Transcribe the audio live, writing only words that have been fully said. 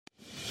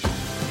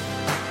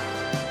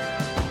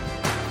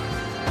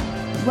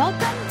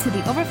Welcome to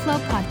the Overflow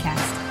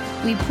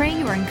Podcast. We pray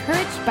you are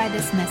encouraged by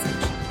this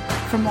message.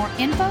 For more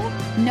info,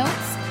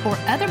 notes, or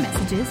other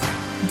messages,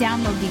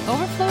 download the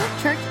Overflow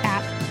Church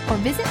app or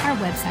visit our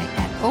website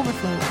at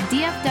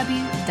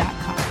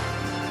overflowdfw.com.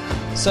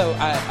 So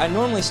I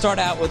normally start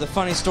out with a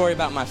funny story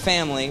about my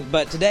family,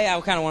 but today I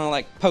kind of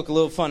want to poke a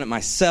little fun at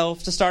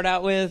myself to start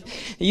out with.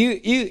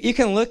 You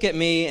can look at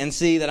me and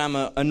see that I'm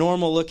a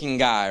normal looking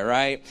guy,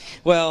 right?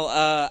 Well,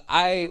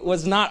 I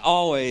was not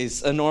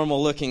always a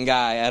normal looking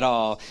guy at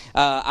all.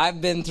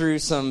 I've been through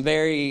some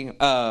very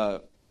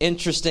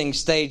interesting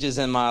stages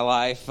in my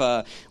life.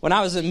 When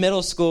I was in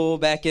middle school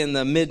back in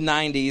the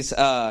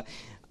mid-90s,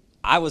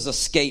 I was a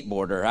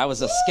skateboarder. I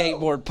was a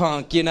skateboard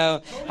punk, you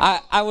know.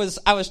 I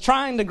was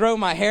trying to grow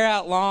my hair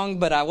out long,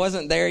 but I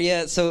wasn't there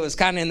yet, so it was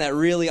kind of in that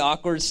really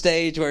awkward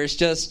stage where it's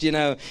just, you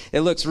know, it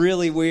looks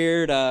really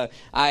weird.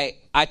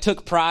 I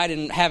took pride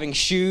in having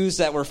shoes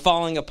that were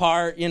falling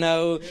apart, you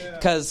know,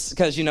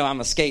 because you know,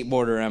 I'm a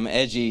skateboarder, I'm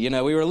edgy. You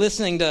know, we were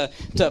listening to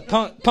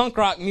punk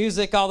rock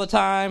music all the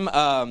time.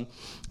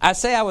 I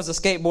say I was a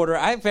skateboarder.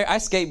 I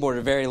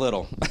skateboarded very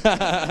little.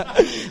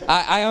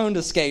 I owned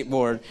a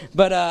skateboard.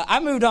 But I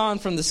moved on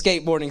from the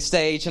skateboarding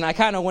stage, and I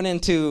kind of went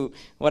into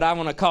what I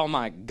want to call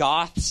my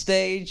goth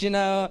stage, you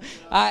know.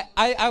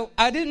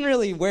 I didn't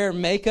really wear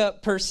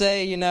makeup per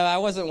se, you know. I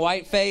wasn't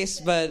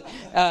white-faced, but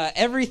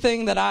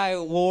everything that I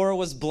wore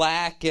was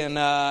black,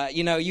 and,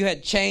 you know, you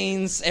had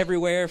chains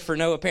everywhere for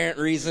no apparent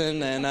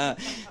reason, and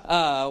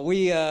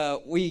we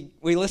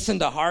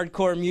listened to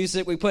hardcore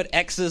music. We put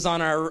X's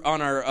on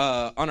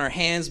our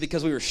hands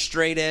because we were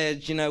straight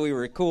edge, you know, we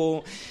were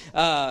cool.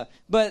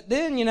 But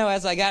then, you know,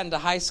 as I got into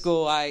high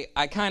school, I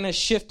kind of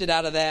shifted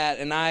out of that,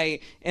 and I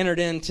entered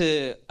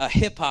into a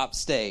hip-hop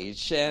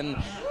stage. And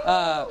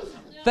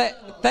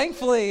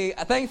thankfully,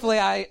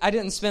 I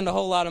didn't spend a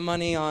whole lot of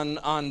money on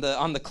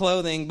the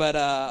clothing, but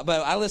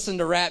I listened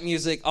to rap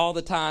music all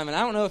the time. And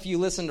I don't know if you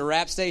listen to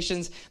rap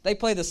stations; they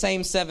play the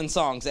same 7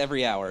 songs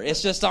every hour.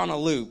 It's just on a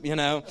loop, you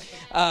know.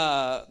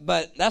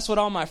 But that's what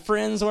all my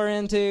friends were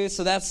into,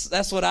 so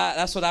that's what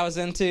I was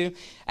into.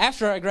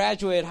 After I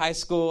graduated high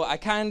school, I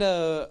kind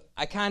of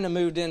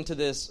moved into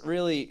this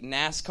really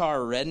NASCAR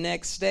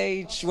redneck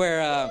stage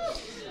where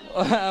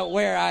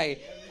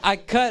I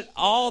cut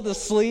all the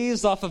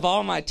sleeves off of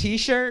all my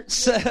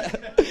T-shirts,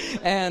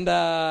 and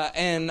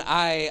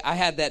I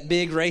had that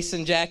big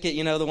racing jacket,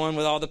 you know, the one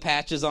with all the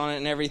patches on it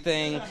and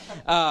everything.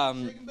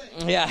 I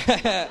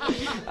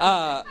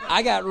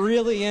got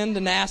really into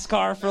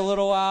NASCAR for a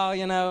little while,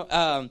 you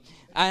know.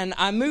 And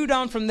I moved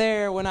on from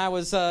there when I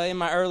was in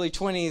my early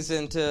 20s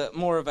into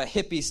more of a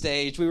hippie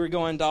stage. We were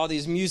going to all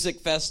these music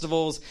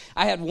festivals.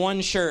 I had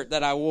one shirt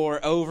that I wore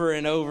over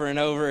and over and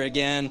over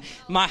again.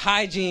 My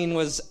hygiene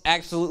was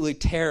absolutely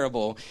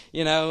terrible,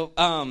 you know.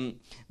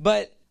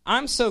 But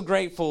I'm so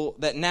grateful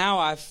that now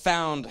I've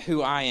found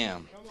who I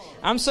am.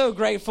 I'm so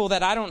grateful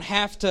that I don't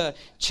have to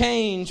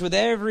change with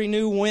every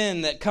new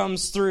wind that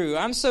comes through.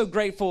 I'm so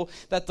grateful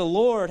that the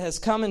Lord has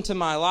come into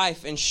my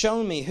life and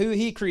shown me who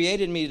He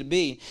created me to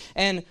be.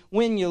 And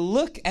when you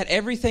look at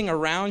everything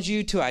around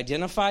you to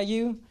identify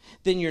you,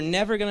 then you're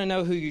never going to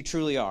know who you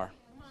truly are.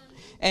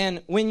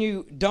 And when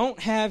you don't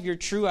have your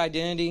true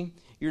identity,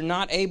 you're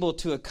not able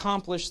to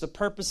accomplish the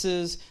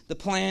purposes, the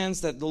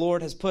plans that the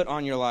Lord has put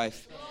on your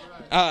life.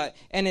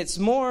 And it's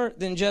more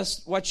than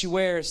just what you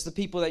wear. It's the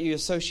people that you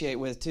associate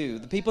with, too.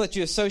 The people that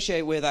you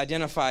associate with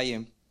identify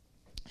you.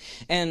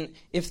 And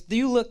if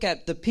you look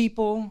at the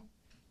people,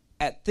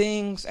 at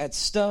things, at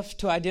stuff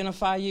to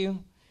identify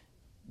you,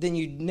 then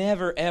you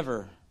never,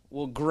 ever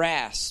will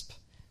grasp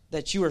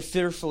that you are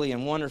fearfully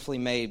and wonderfully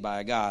made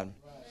by God.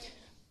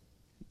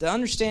 The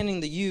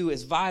understanding the you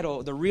is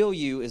vital, the real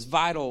you is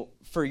vital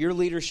for your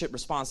leadership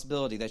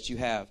responsibility that you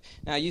have.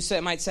 Now, you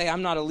might say,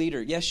 I'm not a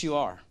leader. Yes, you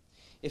are.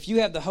 If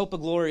you have the hope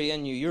of glory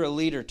in you, you're a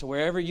leader to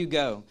wherever you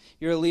go.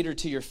 You're a leader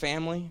to your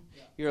family.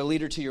 You're a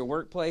leader to your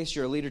workplace.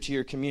 You're a leader to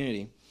your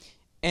community.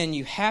 And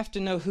you have to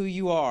know who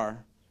you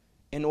are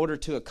in order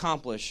to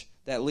accomplish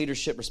that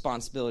leadership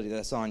responsibility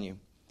that's on you.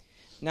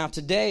 Now,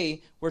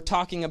 today, we're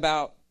talking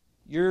about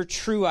your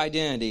true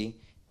identity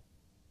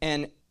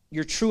and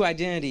your true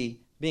identity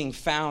being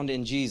found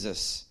in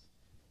Jesus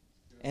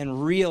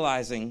and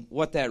realizing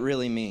what that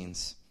really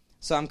means.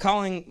 So I'm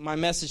calling my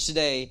message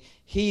today,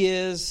 He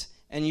is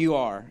and you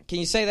are. Can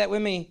you say that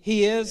with me?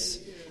 He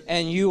is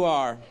and you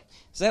are.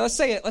 So let's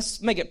say it.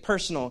 Let's make it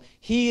personal.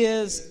 He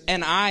is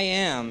and I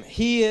am.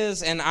 He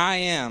is and I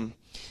am.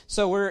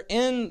 So we're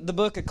in the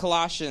book of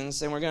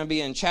Colossians, and we're going to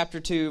be in chapter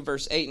 2,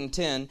 verse 8 and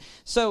 10.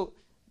 So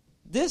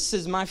this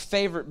is my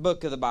favorite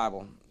book of the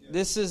Bible.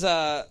 This is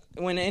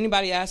when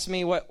anybody asks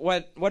me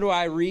what do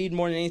I read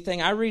more than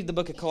anything, I read the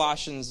book of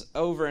Colossians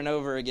over and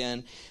over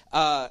again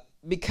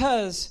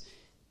because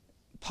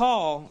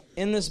Paul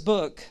in this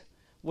book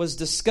was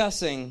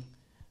discussing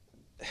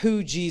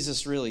who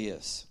Jesus really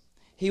is.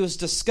 He was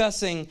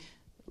discussing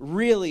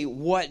really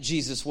what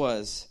Jesus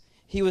was.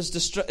 He was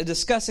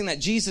discussing that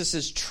Jesus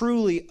is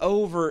truly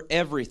over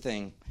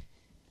everything.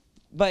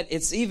 But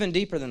it's even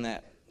deeper than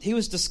that. he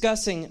was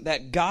discussing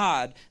that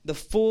God, the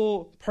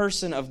full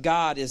person of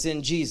God, is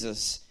in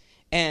Jesus,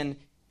 and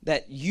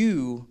that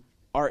you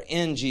are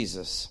in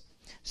Jesus.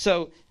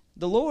 So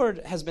the Lord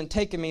has been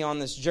taking me on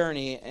this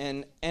journey,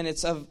 and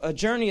it's a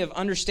journey of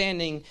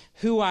understanding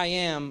who I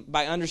am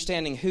by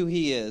understanding who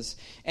he is.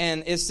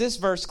 And it's this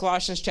verse,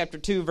 Colossians chapter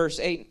 2, verse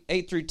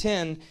 8 through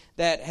 10,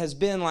 that has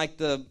been like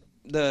the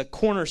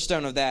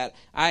cornerstone of that.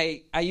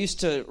 I used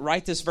to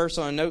write this verse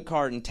on a note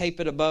card and tape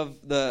it above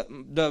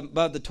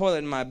the toilet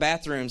in my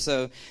bathroom,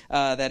 so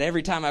that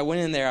every time I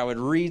went in there I would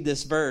read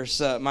this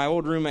verse. My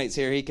old roommate's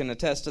here, he can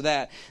attest to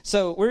that.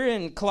 So we're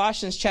in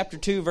Colossians chapter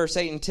 2, verse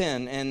 8 and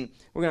 10, and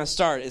we're going to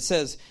start. It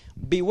says,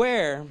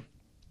 "Beware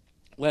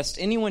lest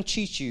anyone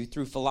cheat you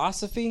through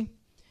philosophy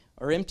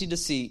or empty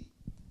deceit,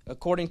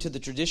 according to the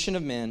tradition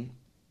of men,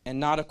 and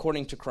not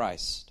according to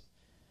Christ.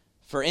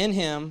 For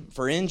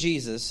in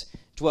Jesus,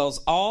 dwells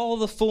all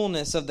the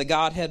fullness of the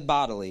Godhead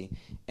bodily,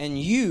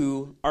 and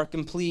you are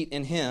complete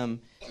in him,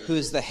 who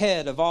is the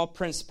head of all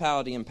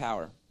principality and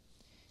power."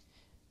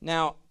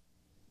 Now,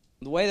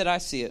 the way that I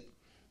see it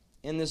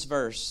in this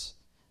verse,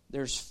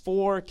 there's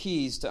 4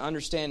 keys to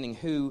understanding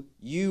who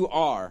you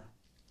are,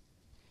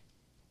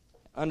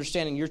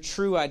 understanding your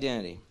true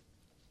identity.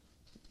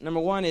 Number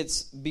 1,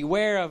 it's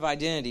beware of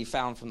identity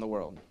found from the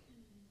world.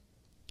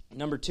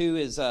 Number 2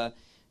 is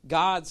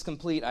God's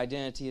complete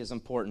identity is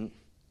important.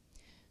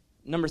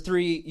 Number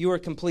 3, you are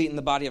complete in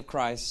the body of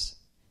Christ.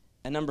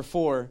 And number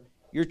 4,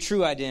 your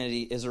true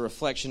identity is a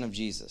reflection of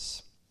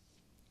Jesus.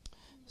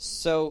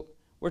 So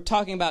we're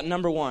talking about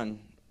number 1,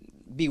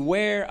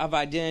 beware of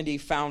identity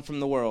found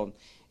from the world.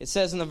 It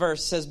says in the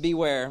verse, it says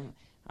beware.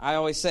 I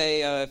always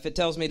say if it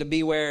tells me to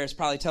beware, it's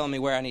probably telling me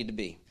where I need to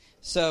be.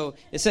 So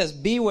it says,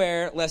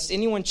 beware lest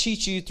anyone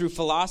cheat you through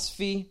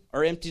philosophy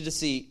or empty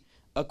deceit,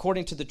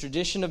 according to the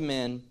tradition of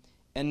men,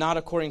 and not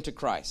according to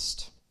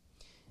Christ.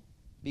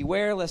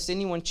 Beware lest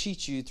anyone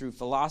cheat you through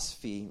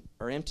philosophy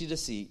or empty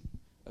deceit,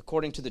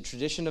 according to the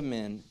tradition of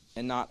men,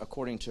 and not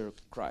according to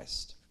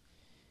Christ.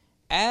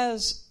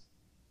 As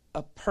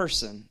a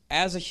person,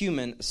 as a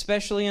human,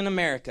 especially in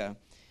America,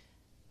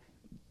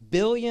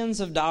 billions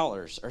of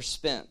dollars are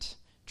spent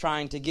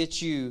trying to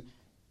get you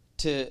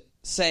to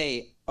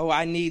say, oh,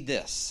 I need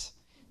this.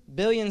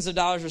 Billions of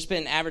dollars are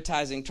spent in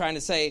advertising trying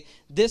to say,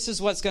 this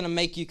is what's going to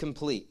make you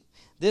complete.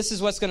 This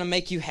is what's going to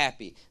make you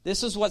happy.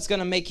 This is what's going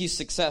to make you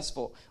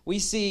successful. We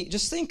see,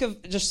 just think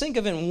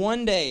of in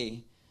one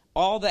day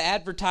all the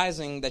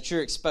advertising that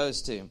you're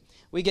exposed to.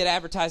 We get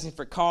advertising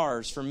for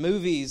cars, for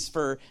movies,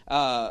 for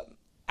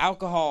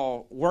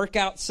alcohol,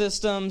 workout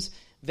systems,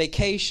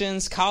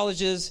 vacations,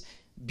 colleges,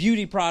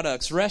 beauty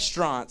products,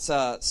 restaurants,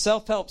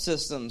 self-help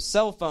systems,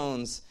 cell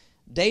phones,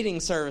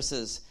 dating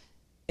services.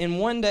 In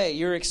one day,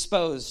 you're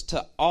exposed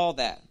to all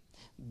that.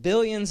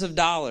 Billions of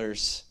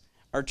dollars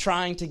are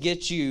trying to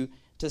get you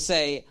to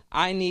say,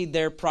 I need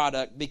their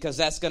product because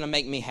that's going to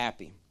make me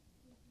happy.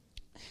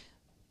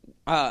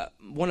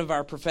 One of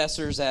our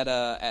professors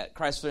at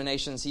Christ for the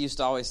Nations, he used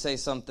to always say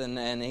something,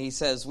 and he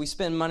says, we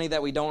spend money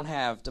that we don't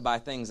have to buy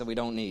things that we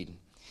don't need.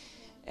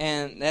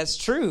 And that's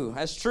true.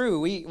 That's true.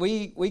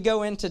 We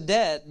go into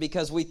debt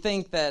because we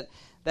think that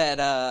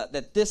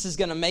this is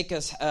going to make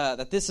us,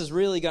 that this is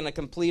really going to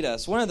complete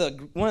us. One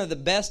of the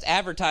best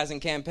advertising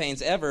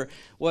campaigns ever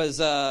was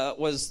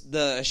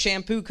the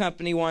shampoo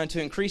company wanted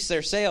to increase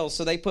their sales,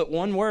 so they put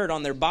one word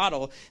on their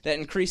bottle that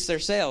increased their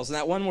sales, and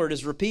that one word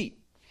is repeat.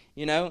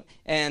 You know,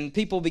 and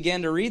people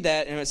began to read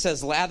that, and it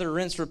says lather,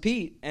 rinse,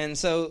 repeat, and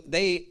so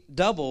they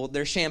doubled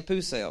their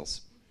shampoo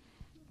sales.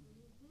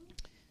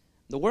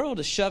 The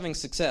world is shoving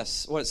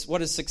success.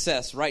 What is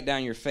success? Right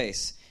down your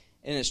face.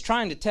 And it's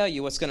trying to tell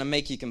you what's going to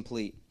make you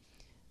complete.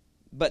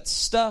 But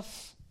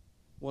stuff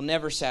will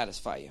never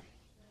satisfy you.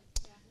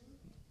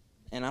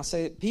 And I'll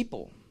say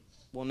people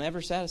will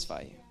never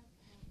satisfy you.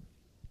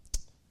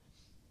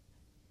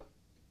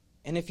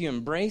 And if you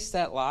embrace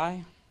that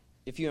lie,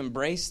 if you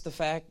embrace the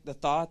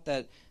thought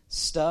that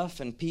stuff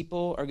and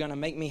people are going to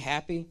make me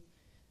happy,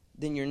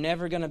 then you're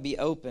never going to be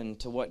open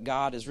to what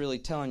God is really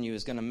telling you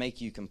is going to make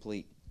you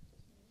complete.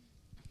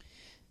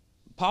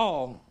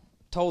 Paul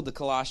told the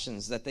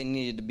Colossians that they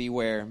needed to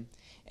beware,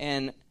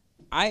 and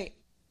I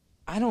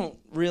don't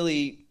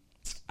really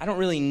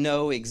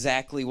know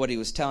exactly what he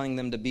was telling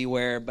them to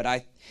beware, but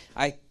I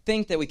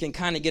think that we can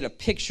kind of get a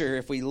picture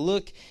if we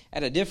look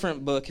at a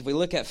different book, if we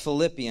look at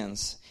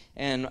Philippians.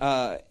 And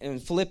in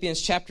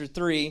Philippians chapter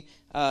 3,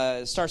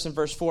 it starts in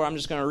verse 4. I'm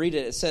just going to read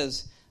it. It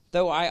says,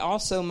 though I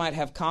also might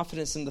have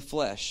confidence in the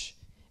flesh,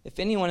 if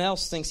anyone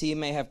else thinks he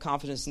may have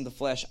confidence in the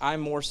flesh, I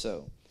more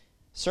so.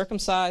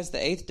 Circumcised the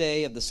 8th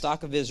day of the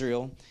stock of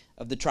Israel,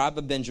 of the tribe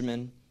of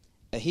Benjamin,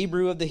 a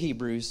Hebrew of the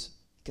Hebrews,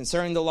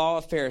 concerning the law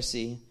of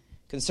Pharisee,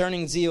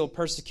 concerning zeal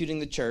persecuting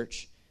the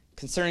church,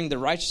 concerning the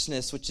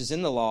righteousness which is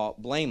in the law,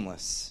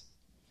 blameless.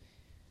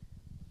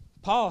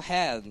 Paul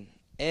had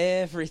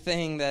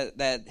everything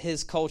that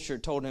his culture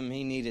told him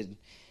he needed.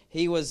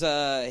 He was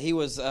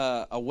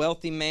a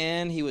wealthy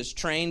man. He was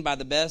trained by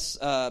the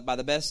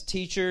best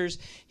teachers.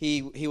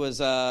 He was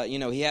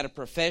he had a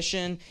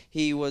profession.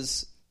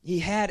 He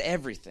had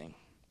everything.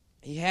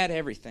 He had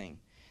everything.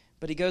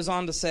 But he goes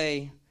on to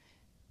say,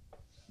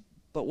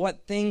 but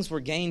what things were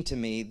gained to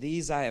me,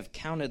 these I have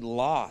counted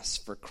loss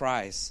for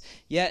Christ.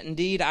 Yet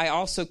indeed I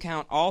also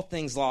count all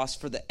things lost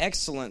for the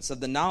excellence of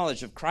the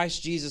knowledge of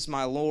Christ Jesus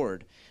my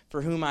Lord,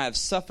 for whom I have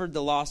suffered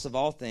the loss of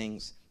all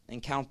things,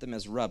 and count them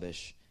as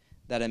rubbish,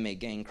 that I may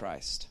gain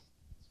Christ.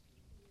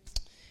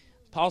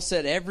 Paul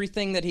said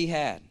everything that he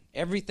had,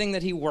 everything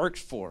that he worked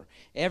for,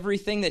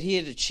 everything that he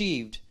had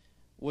achieved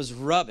was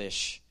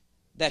rubbish,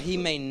 that he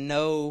may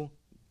know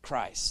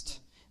Christ.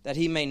 That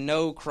he may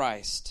know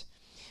Christ.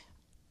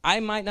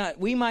 We might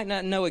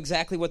not know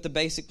exactly what the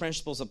basic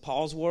principles of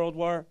Paul's world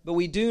were, but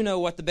we do know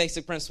what the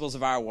basic principles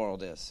of our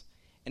world is.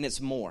 And it's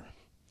more.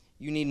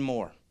 You need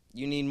more.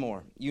 You need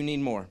more. You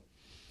need more.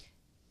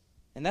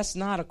 And that's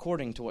not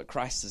according to what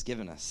Christ has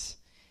given us.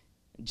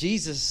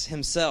 Jesus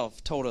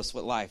himself told us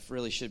what life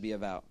really should be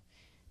about.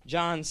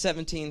 John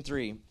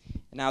 17:3.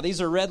 Now,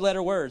 these are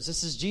red-letter words.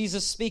 This is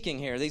Jesus speaking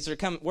here. These are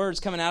words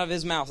coming out of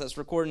his mouth that's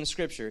recorded in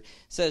Scripture. It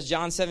says,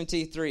 John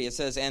 17:3, it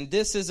says, and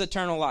this is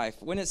eternal life.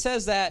 When it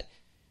says that,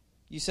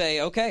 you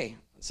say, okay,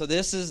 so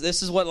this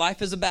is what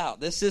life is about.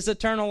 This is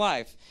eternal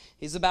life.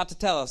 He's about to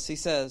tell us, he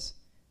says,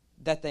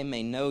 that they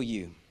may know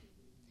you,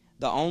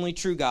 the only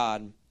true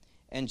God,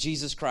 and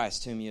Jesus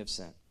Christ whom you have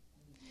sent.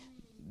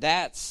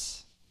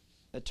 That's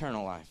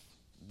eternal life.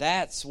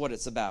 That's what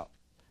it's about.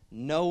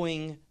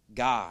 Knowing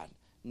God.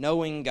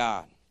 Knowing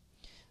God.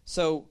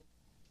 So,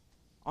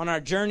 on our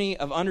journey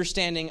of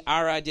understanding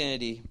our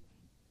identity,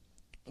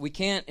 we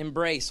can't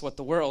embrace what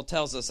the world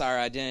tells us our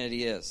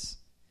identity is.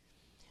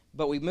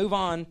 But we move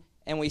on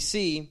and we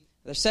see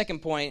the second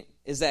point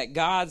is that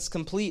God's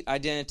complete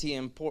identity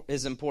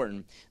is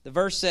important. The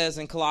verse says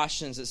in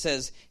Colossians, it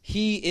says,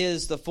 He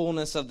is the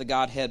fullness of the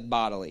Godhead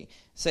bodily.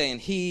 Saying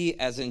He,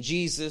 as in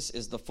Jesus,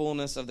 is the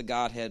fullness of the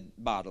Godhead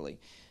bodily.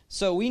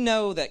 So we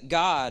know that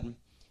God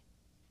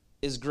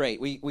is great.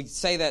 We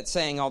say that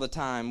saying all the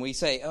time. We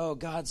say, oh,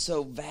 God's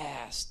so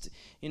vast,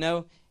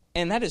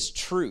 and that is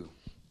true.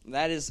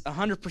 That is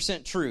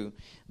 100% true.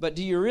 But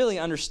do you really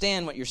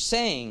understand what you're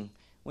saying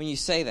when you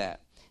say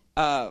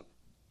that?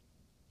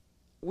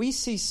 We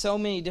see so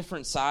many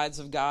different sides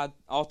of God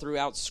all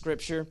throughout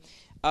Scripture.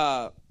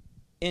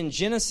 In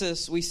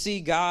Genesis, we see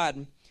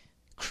God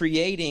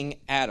creating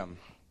Adam.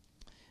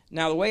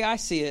 Now, the way I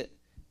see it,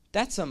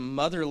 that's a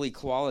motherly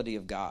quality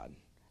of God.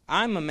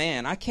 I'm a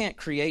man. I can't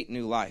create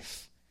new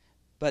life.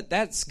 But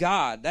that's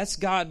God. That's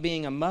God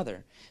being a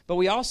mother. But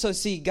we also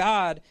see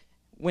God,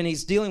 when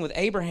he's dealing with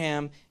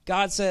Abraham,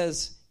 God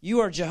says, you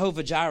are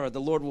Jehovah Jireh,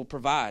 the Lord will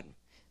provide.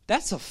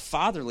 That's a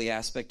fatherly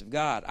aspect of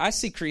God. I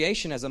see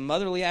creation as a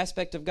motherly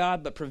aspect of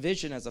God, but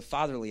provision as a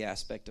fatherly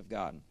aspect of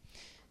God.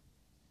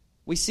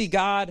 We see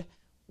God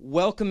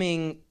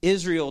welcoming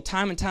Israel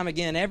time and time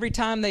again. Every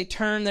time they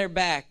turn their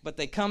back, but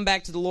they come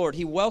back to the Lord,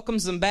 he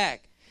welcomes them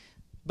back.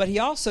 But he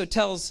also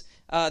tells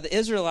the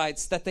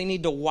Israelites that they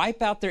need to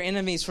wipe out their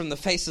enemies from the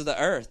face of the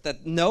earth,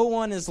 that no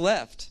one is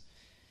left.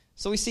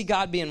 So we see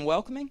God being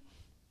welcoming,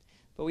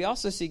 but we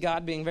also see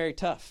God being very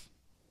tough.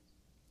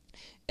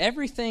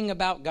 Everything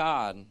about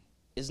God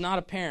is not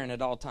apparent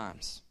at all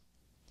times.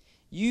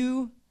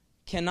 You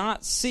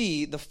cannot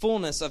see the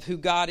fullness of who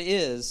God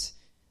is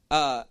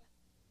at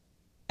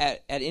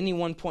any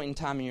one point in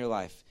time in your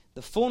life.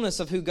 The fullness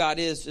of who God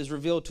is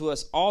revealed to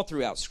us all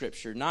throughout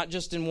Scripture, not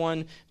just in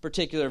one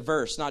particular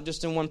verse, not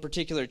just in one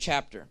particular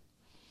chapter.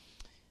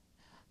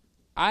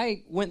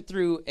 I went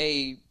through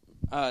a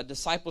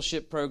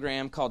discipleship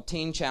program called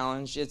Teen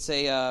Challenge. It's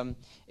a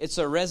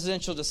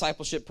residential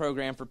discipleship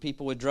program for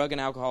people with drug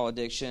and alcohol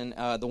addiction.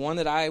 The one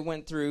that I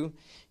went through,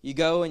 you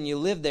go and you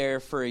live there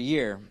for a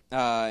year,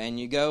 and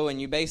you go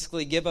and you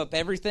basically give up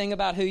everything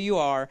about who you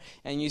are,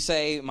 and you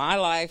say, my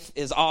life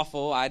is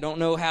awful, I don't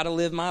know how to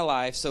live my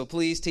life, so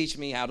please teach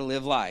me how to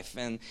live life.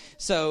 And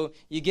so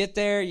you get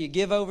there, you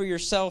give over your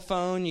cell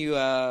phone,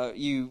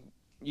 you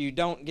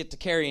don't get to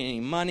carry any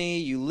money,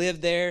 you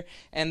live there,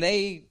 and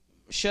they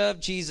shove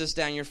Jesus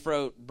down your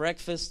throat,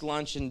 breakfast,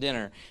 lunch, and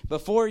dinner.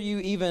 Before you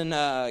even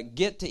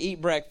get to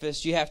eat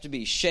breakfast, you have to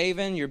be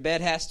shaven, your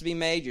bed has to be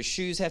made, your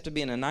shoes have to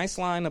be in a nice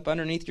line up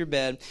underneath your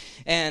bed,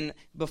 and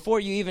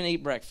before you even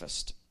eat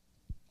breakfast.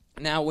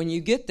 Now, when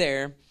you get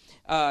there,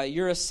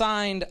 you're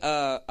assigned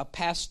a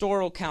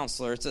pastoral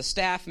counselor. It's a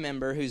staff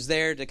member who's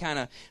there to kind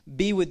of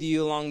be with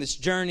you along this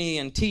journey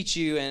and teach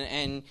you,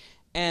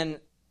 and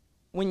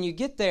when you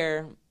get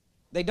there,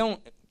 they don't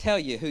tell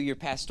you who your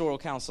pastoral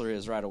counselor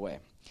is right away.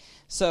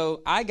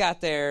 So I got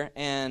there,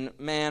 and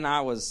man,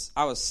 I was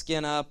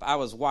skin up. I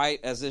was white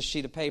as this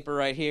sheet of paper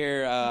right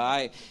here.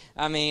 I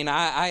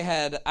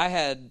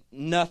had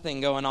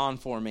nothing going on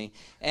for me,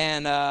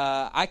 and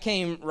I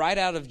came right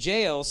out of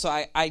jail, so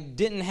I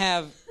didn't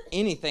have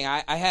anything.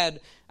 I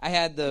had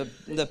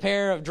the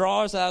pair of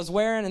drawers that I was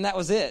wearing, and that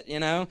was it,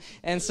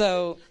 And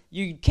so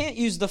you can't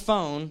use the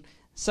phone,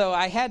 so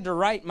I had to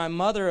write my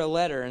mother a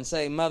letter and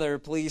say, Mother,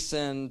 please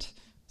send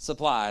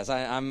supplies.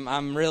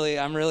 I'm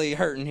really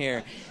hurting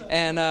here,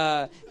 and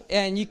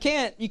And you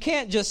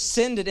can't just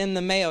send it in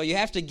the mail. You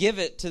have to give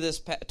it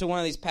to one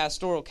of these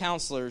pastoral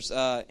counselors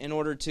in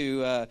order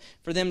to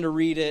for them to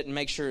read it and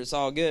make sure it's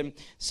all good.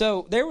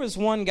 So there was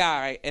one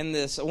guy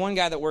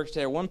that worked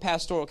there, one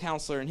pastoral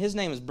counselor, and his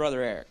name is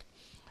Brother Eric.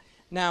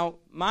 Now,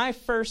 my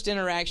first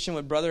interaction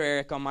with Brother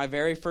Eric on my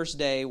very first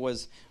day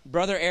was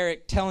Brother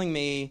Eric telling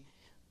me,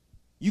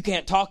 "You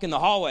can't talk in the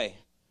hallway."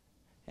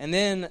 And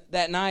then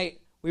that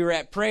night we were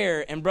at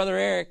prayer, and Brother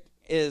Eric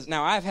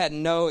now I've had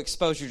no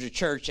exposure to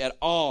church at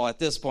all at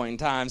this point in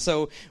time.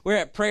 So we're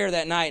at prayer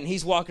that night, and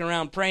he's walking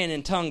around praying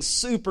in tongues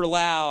super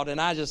loud,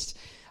 and I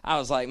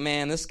was like,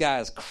 man, this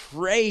guy is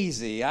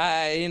crazy.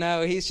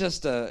 He's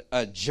just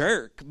a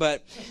jerk.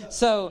 But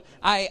so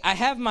I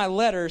have my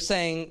letter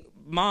saying,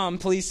 "Mom,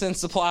 please send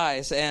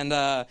supplies." And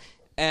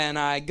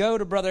I go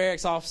to Brother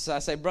Eric's office. I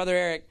say, "Brother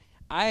Eric,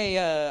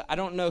 I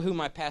don't know who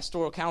my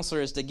pastoral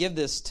counselor is to give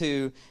this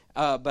to,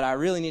 but I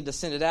really need to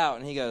send it out."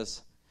 And he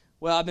goes,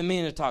 "Well, I've been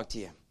meaning to talk to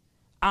you.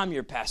 I'm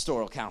your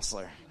pastoral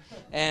counselor."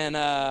 And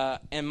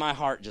my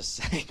heart just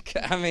sank.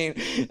 I mean,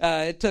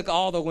 it took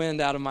all the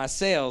wind out of my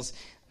sails.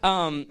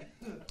 But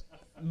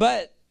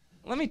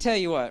let me tell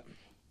you what.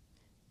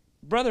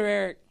 Brother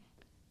Eric,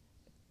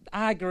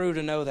 I grew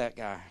to know that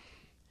guy.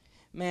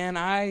 Man,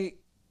 I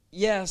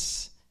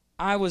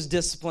was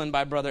disciplined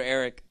by Brother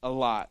Eric a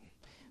lot.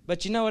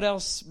 But you know what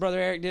else Brother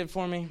Eric did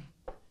for me?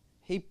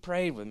 He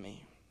prayed with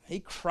me. He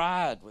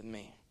cried with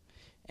me.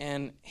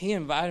 And he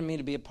invited me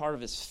to be a part of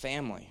his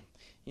family.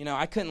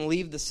 I couldn't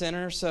leave the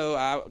center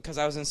because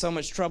I was in so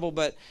much trouble,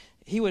 but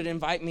he would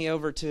invite me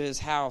over to his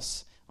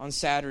house on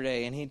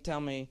Saturday, and he'd tell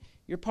me,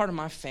 "You're part of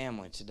my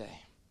family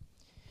today."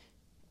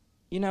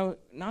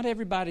 Not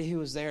everybody who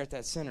was there at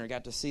that center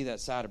got to see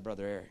that side of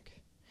Brother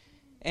Eric.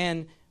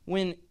 And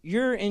when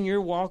you're in your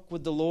walk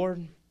with the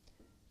Lord,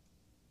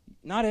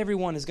 not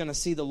everyone is going to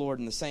see the Lord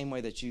in the same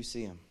way that you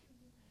see him.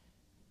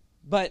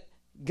 But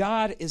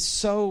God is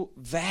so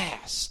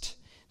vast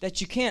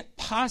that you can't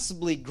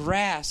possibly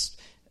grasp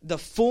the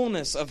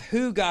fullness of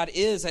who God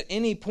is at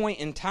any point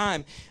in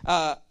time.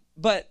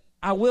 But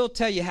I will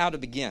tell you how to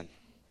begin.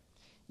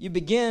 You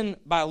begin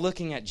by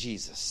looking at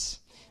Jesus.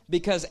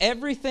 Because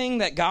everything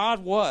that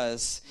God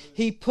was,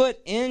 he put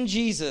in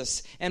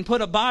Jesus and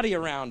put a body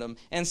around him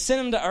and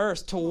sent him to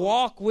earth to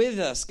walk with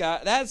us.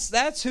 God,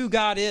 that's who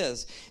God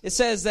is. It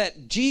says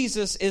that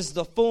Jesus is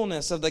the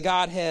fullness of the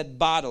Godhead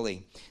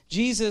bodily.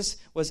 Jesus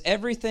was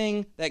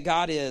everything that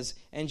God is,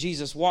 and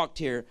Jesus walked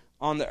here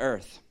on the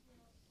earth.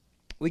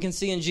 We can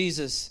see in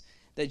Jesus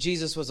that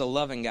Jesus was a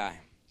loving guy.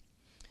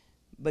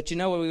 But you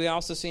know what we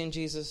also see in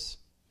Jesus?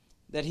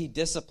 That he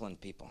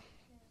disciplined people.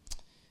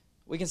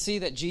 We can see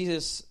that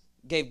Jesus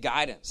gave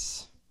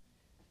guidance.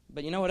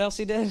 But you know what else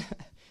he did?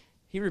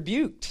 He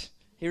rebuked.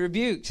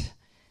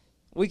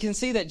 We can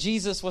see that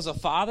Jesus was a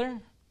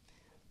father.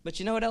 But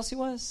you know what else he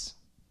was?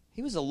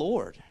 He was a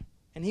Lord.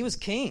 And he was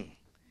king.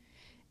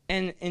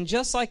 And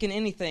just like in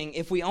anything,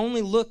 if we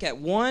only look at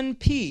one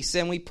piece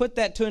and we put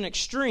that to an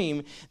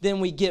extreme, then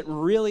we get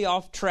really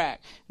off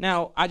track.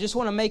 Now, I just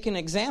want to make an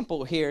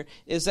example here,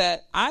 is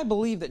that I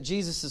believe that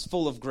Jesus is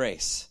full of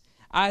grace.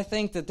 I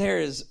think that there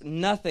is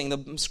nothing,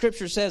 the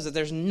scripture says that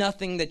there's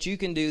nothing that you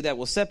can do that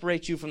will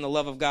separate you from the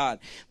love of God.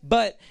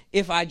 But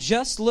if I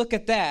just look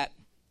at that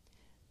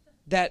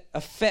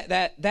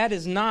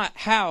is not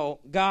how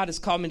God has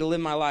called me to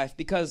live my life.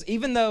 Because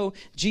even though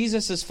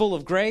Jesus is full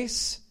of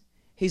grace,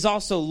 he's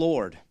also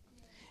Lord.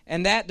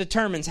 And that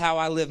determines how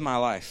I live my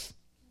life.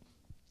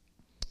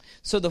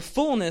 So the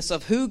fullness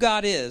of who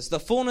God is, the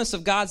fullness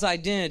of God's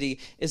identity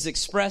is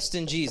expressed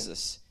in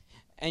Jesus.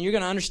 And you're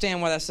going to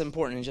understand why that's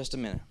important in just a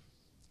minute.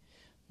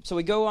 So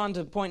we go on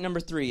to point number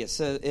 3. It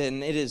says,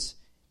 and it is,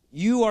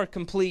 you are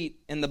complete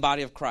in the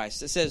body of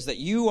Christ. It says that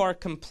you are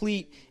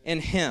complete in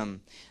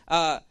him.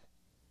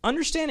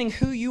 Understanding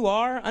who you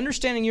are,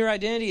 understanding your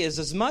identity is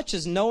as much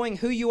as knowing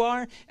who you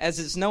are as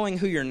it's knowing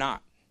who you're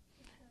not.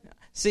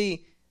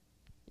 See,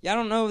 y'all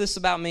don't know this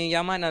about me.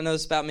 Y'all might not know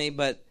this about me,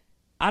 but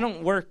I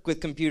don't work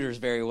with computers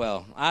very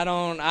well. I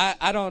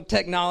don't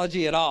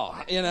technology at all.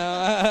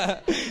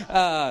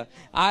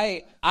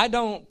 I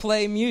don't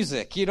play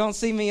music. You don't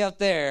see me up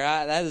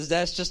there.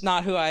 That's just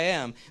not who I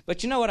am.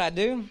 But you know what I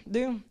do?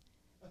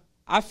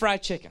 I fry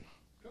chicken.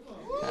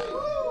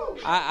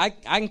 I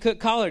can cook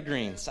collard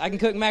greens. I can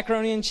cook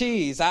macaroni and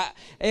cheese.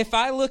 If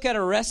I look at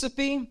a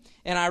recipe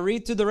and I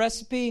read through the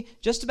recipe,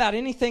 just about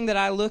anything that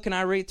I look and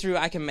I read through,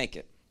 I can make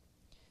it.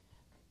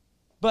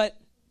 But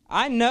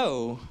I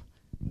know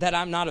that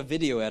I'm not a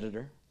video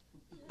editor.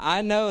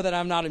 I know that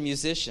I'm not a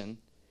musician.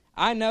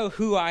 I know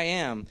who I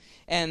am.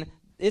 And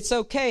it's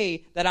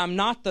okay that I'm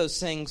not those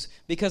things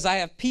because I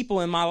have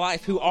people in my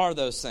life who are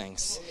those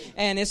things.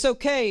 And it's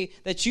okay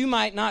that you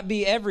might not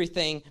be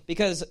everything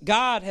because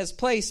God has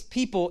placed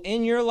people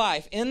in your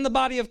life, in the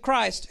body of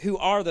Christ, who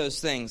are those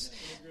things.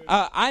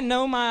 I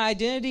know my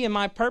identity and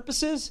my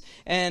purposes,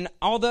 and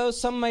although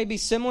some may be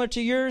similar to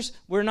yours,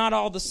 we're not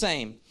all the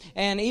same.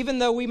 And even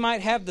though we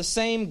might have the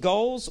same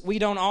goals, we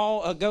don't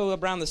all go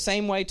around the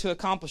same way to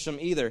accomplish them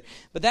either.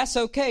 But that's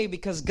okay,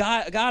 because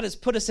God has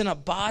put us in a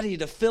body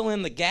to fill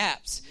in the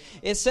gaps.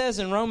 It says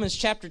in Romans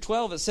chapter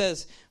 12, it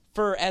says,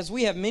 "For as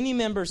we have many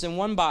members in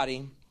one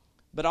body,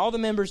 but all the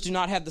members do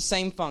not have the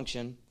same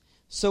function,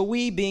 so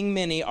we, being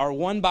many, are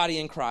one body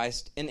in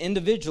Christ, and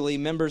individually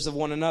members of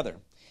one another."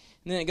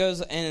 And then it goes,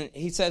 and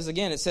he says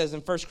again, it says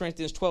in 1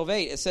 Corinthians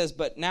 12:8, it says,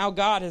 "But now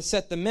God has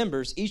set the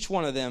members, each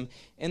one of them,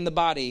 in the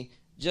body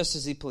just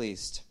as he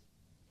pleased."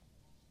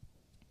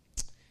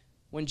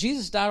 When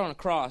Jesus died on a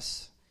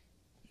cross,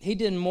 he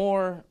did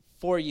more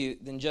for you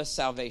than just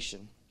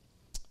salvation.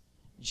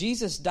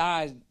 Jesus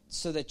died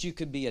so that you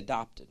could be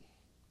adopted.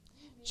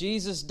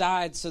 Jesus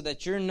died so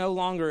that you're no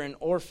longer an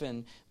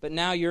orphan, but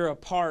now you're a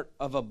part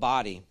of a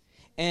body.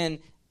 And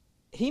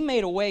he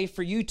made a way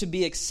for you to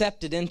be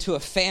accepted into a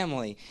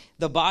family,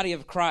 the body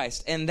of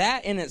Christ. And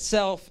that in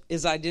itself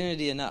is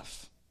identity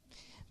enough.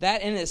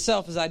 That in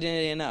itself is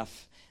identity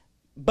enough.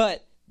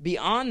 But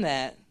beyond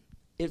that,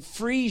 it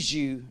frees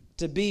you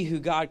to be who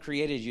God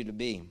created you to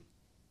be.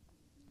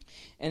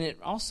 And it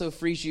also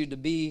frees you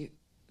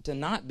to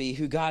not be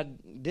who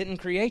God didn't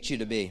create you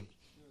to be.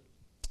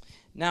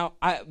 Now,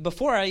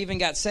 before I even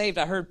got saved,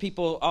 I heard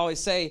people always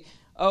say,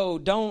 "Oh,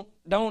 don't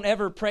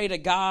ever pray to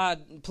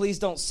God, please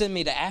don't send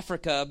me to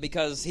Africa,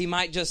 because he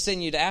might just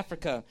send you to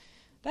Africa."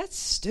 That's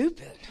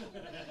stupid.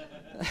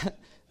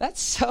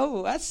 That's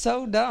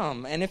so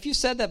dumb. And if you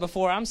said that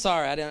before, I'm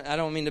sorry. I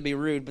don't mean to be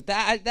rude, but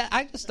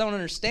I just don't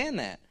understand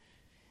that.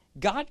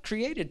 God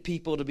created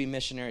people to be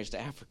missionaries to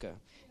Africa.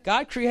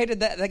 God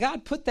created that.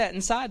 God put that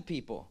inside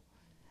people.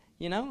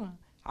 You know,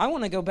 I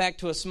want to go back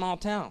to a small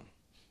town.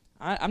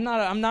 I'm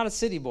not a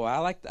city boy. I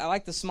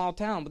like the small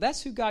town, but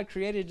that's who God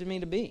created me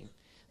to be.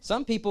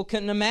 Some people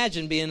couldn't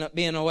imagine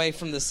being away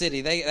from the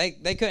city.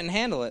 They couldn't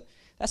handle it.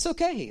 That's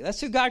okay.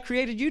 That's who God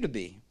created you to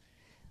be.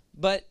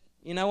 But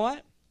you know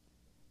what?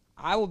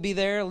 I will be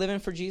there living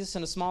for Jesus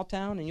in a small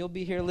town, and you'll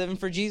be here living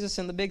for Jesus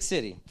in the big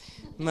city.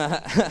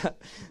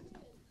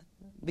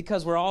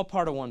 Because we're all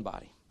part of one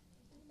body.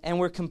 And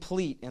we're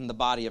complete in the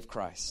body of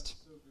Christ.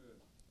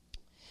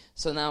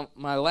 So now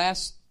my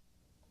last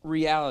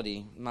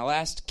reality, my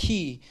last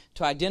key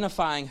to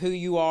identifying who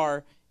you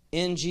are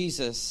in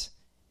Jesus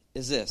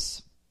is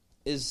this.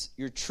 Is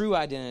your true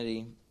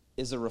identity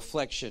is a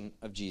reflection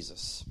of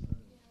Jesus.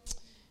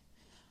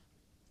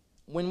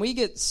 When we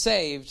get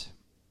saved,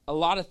 a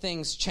lot of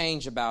things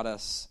change about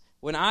us.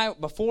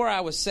 Before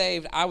I was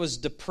saved, I was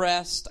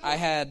depressed. I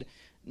had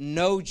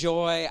no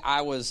joy.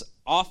 I was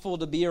awful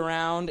to be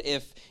around.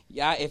 If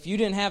you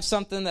didn't have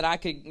something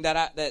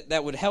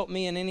that would help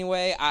me in any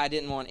way, I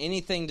didn't want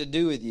anything to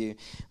do with you.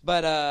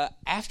 But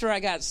after I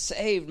got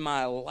saved,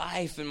 my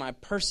life and my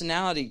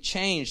personality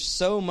changed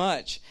so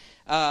much.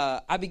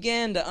 I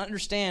began to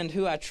understand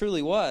who I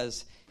truly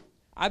was.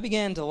 I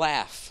began to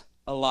laugh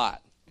a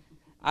lot.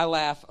 I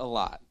laugh a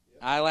lot.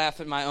 I laugh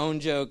at my own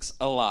jokes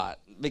a lot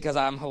because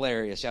I'm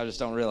hilarious. Y'all just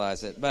don't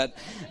realize it. But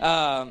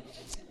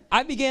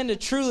I began to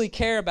truly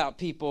care about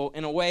people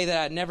in a way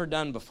that I'd never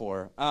done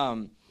before.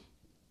 But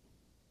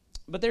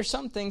there's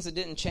some things that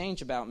didn't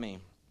change about me.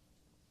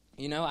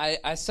 You know,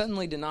 I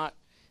suddenly did not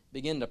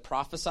begin to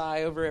prophesy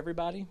over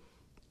everybody.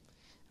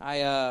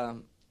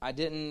 I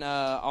didn't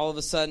all of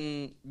a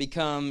sudden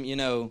become,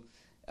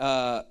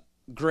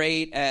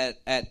 great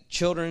at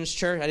children's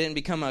church. I didn't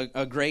become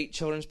a great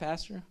children's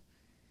pastor,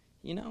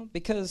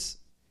 because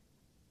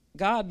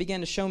God began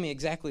to show me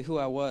exactly who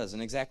I was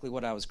and exactly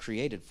what I was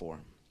created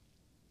for.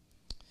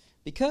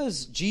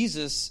 Because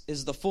Jesus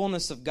is the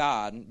fullness of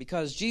God,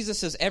 because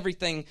Jesus is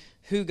everything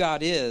who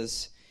God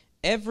is,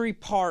 every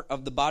part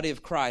of the body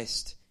of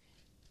Christ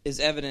is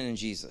evident in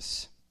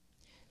Jesus.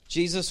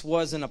 Jesus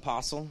was an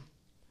apostle.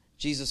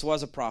 Jesus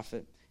was a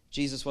prophet.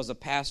 Jesus was a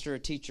pastor, a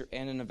teacher,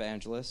 and an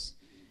evangelist.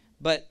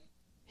 But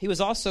he was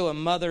also a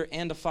mother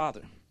and a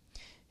father.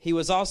 He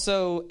was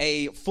also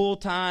a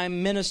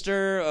full-time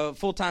minister,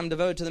 full-time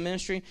devoted to the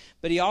ministry,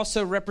 but he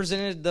also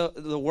represented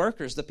the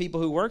workers, the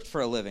people who worked for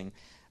a living.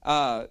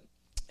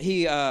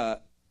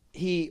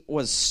 He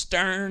was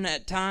stern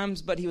at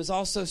times, but he was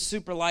also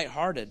super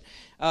lighthearted.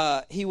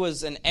 He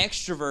was an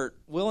extrovert,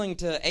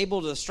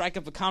 able to strike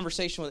up a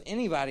conversation with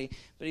anybody,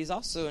 but he's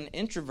also an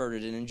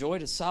introverted and enjoyed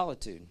his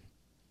solitude.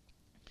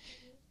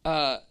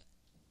 Who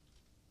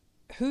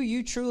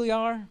you truly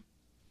are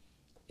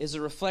is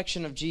a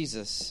reflection of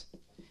Jesus,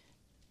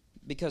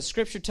 because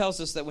Scripture tells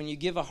us that when you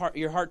give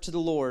your heart to the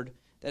Lord,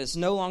 that it's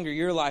no longer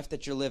your life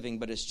that you're living,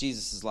 but it's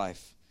Jesus'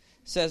 life.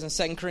 It says in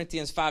 2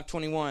 Corinthians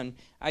 5:21,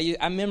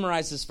 I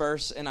memorized this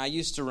verse, and I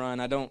used to run.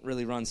 I don't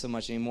really run so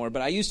much anymore,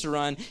 but I used to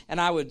run, and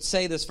I would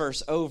say this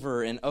verse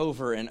over and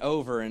over and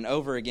over and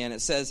over again. It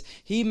says,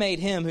 "He made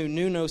him who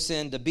knew no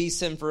sin to be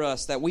sin for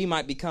us, that we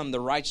might become the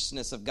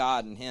righteousness of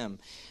God in him."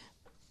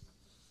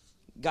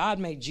 God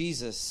made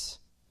Jesus,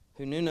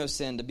 who knew no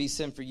sin, to be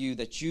sin for you,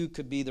 that you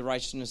could be the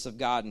righteousness of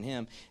God in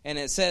him. And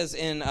it says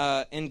in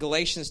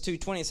Galatians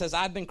 2:20, it says,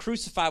 I've been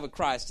crucified with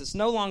Christ. It's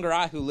no longer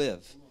I who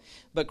live,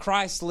 but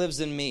Christ lives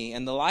in me.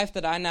 And the life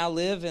that I now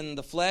live in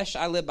the flesh,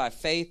 I live by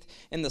faith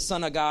in the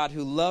Son of God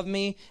who loved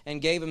me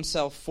and gave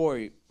himself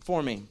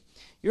for me.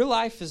 Your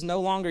life is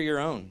no longer your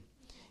own.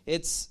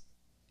 It's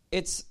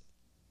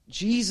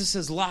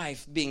Jesus'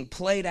 life being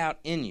played out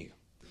in you.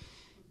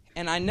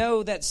 And I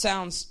know that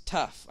sounds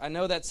tough. I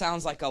know that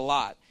sounds like a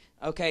lot.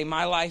 Okay,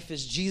 my life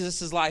is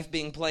Jesus' life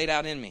being played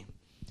out in me.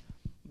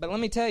 But let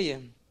me tell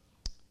you,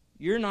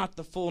 you're not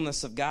the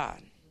fullness of God.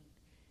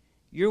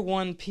 You're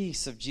one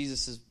piece of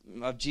Jesus'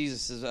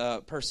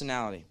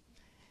 personality.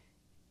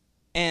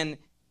 And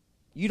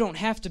you don't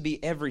have to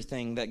be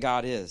everything that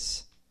God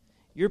is.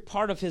 You're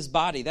part of his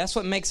body. That's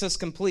what makes us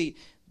complete.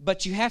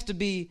 But you have to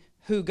be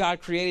who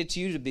God created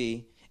you to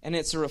be, and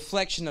it's a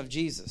reflection of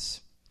Jesus.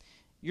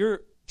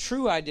 Your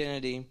true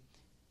identity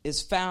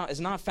is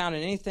not found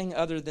in anything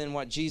other than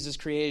what Jesus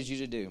created you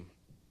to do.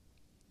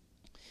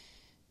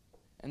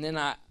 And then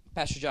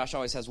Pastor Josh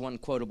always has one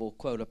quotable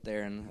quote up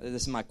there, and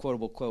this is my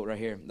quotable quote right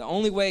here. The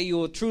only way you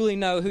will truly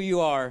know who you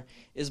are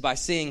is by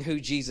seeing who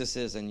Jesus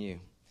is in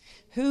you.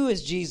 Who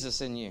is Jesus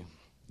in you?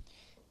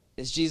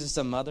 Is Jesus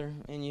a mother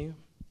in you?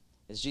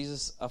 Is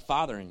Jesus a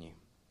father in you?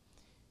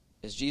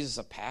 Is Jesus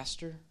a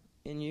pastor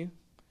in you?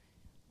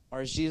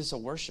 Or is Jesus a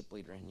worship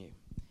leader in you?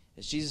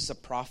 Is Jesus a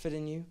prophet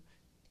in you?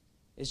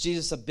 Is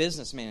Jesus a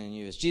businessman in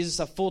you? Is Jesus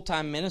a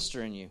full-time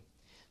minister in you?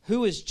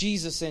 Who is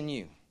Jesus in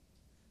you?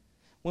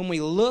 When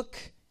we look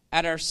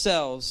at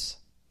ourselves,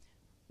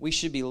 we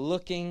should be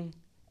looking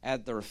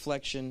at the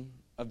reflection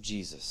of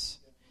Jesus.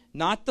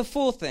 Not the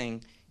full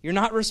thing. You're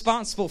not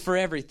responsible for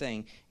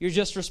everything. You're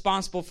just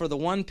responsible for the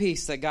one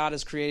piece that God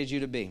has created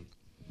you to be.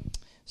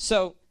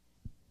 So,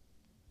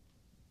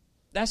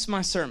 that's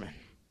my sermon.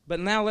 But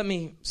now let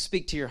me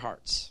speak to your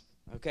hearts.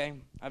 Okay,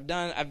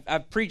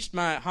 I've preached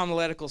my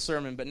homiletical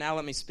sermon, but now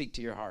let me speak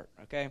to your heart.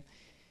 Okay,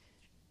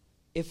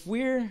 if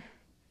we're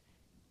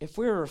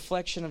a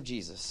reflection of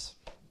Jesus,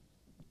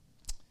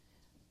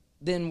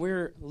 then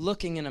we're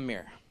looking in a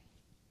mirror.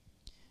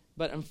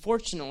 But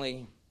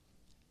unfortunately,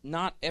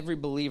 not every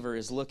believer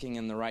is looking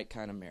in the right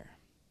kind of mirror.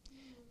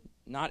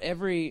 Not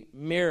every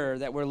mirror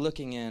that we're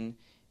looking in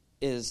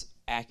is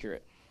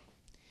accurate.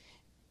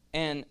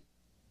 And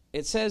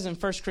it says in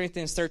 1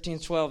 Corinthians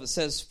 13:12, it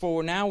says,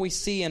 For now we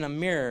see in a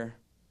mirror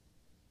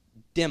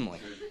dimly.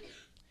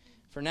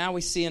 For now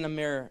we see in a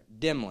mirror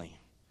dimly.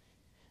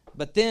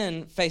 But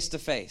then face to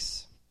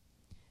face.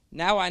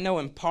 Now I know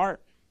in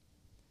part,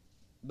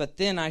 but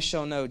then I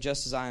shall know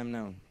just as I am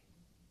known.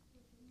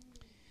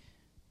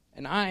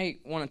 And I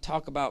want to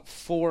talk about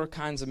 4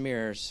 kinds of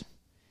mirrors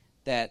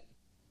that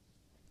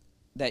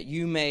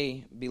you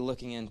may be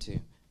looking into,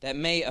 that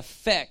may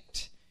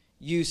affect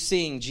you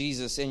seeing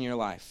Jesus in your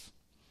life.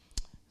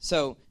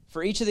 So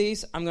for each of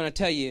these, I'm going to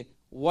tell you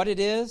what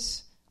it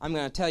is, I'm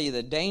going to tell you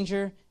the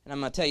danger, and I'm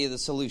going to tell you the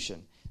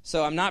solution.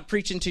 So I'm not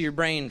preaching to your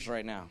brains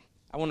right now.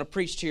 I want to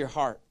preach to your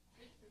heart.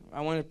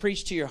 I want to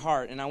preach to your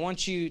heart, and I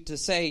want you to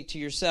say to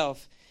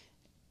yourself,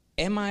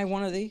 am I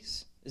one of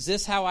these? Is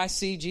this how I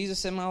see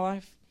Jesus in my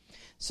life?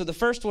 So the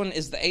first one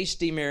is the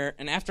HD mirror,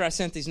 and after I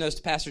sent these notes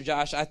to Pastor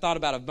Josh, I thought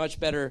about a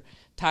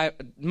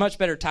much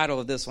better title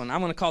of this one. I'm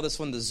going to call this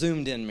one the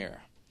zoomed-in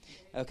mirror.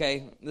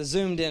 Okay, the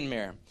zoomed-in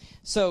mirror.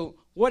 So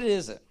what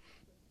is it?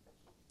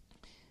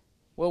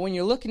 Well, when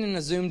you're looking in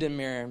a zoomed-in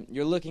mirror,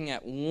 you're looking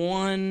at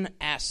one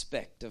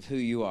aspect of who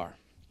you are.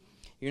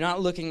 You're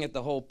not looking at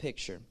the whole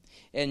picture.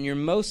 And you're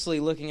mostly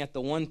looking at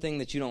the one thing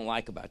that you don't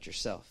like about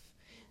yourself.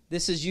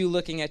 This is you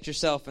looking at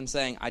yourself and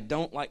saying, I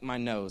don't like my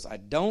nose. I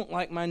don't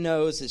like my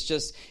nose. It's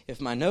just, if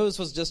my nose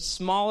was just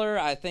smaller,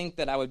 I think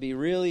that I would be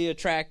really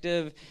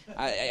attractive.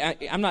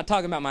 I'm not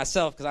talking about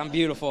myself because I'm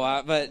beautiful,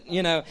 but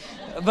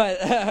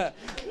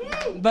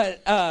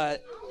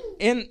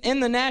in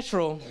the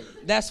natural,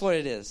 that's what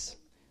it is.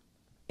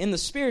 In the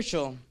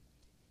spiritual,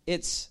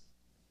 it's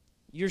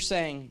you're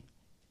saying,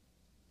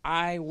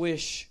 I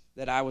wish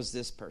that I was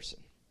this person.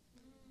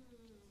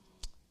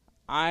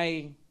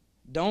 I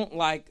don't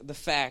like the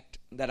fact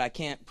that I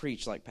can't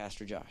preach like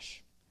Pastor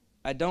Josh.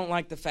 I don't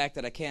like the fact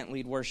that I can't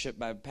lead worship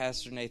by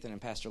Pastor Nathan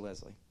and Pastor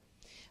Leslie.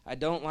 I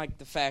don't like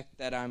the fact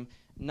that I'm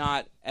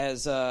not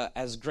as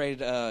great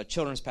a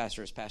children's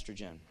pastor as Pastor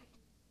Jen.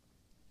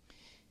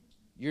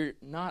 You're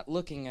not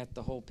looking at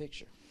the whole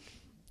picture.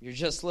 You're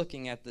just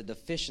looking at the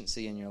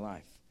deficiency in your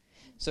life.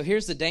 So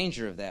here's the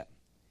danger of that.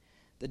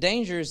 The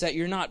danger is that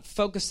you're not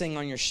focusing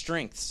on your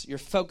strengths. You're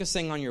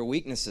focusing on your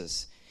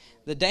weaknesses.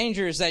 The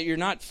danger is that you're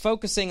not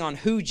focusing on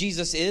who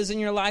Jesus is in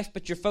your life,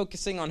 but you're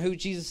focusing on who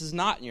Jesus is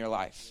not in your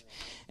life.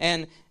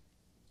 And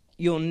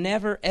you'll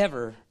never,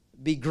 ever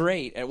be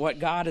great at what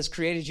God has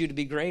created you to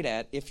be great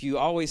at if you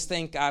always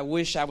think, I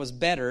wish I was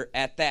better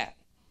at that.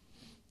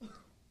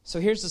 So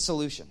here's the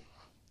solution.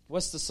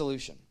 What's the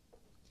solution?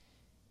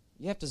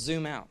 You have to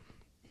zoom out.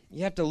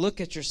 You have to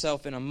look at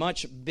yourself in a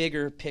much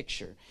bigger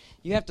picture.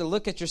 You have to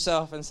look at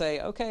yourself and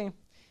say, okay,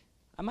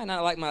 I might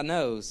not like my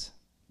nose,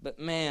 But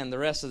man, the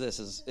rest of this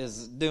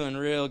is doing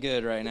real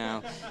good right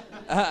now.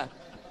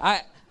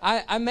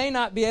 I may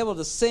not be able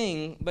to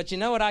sing, but you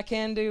know what I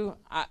can do?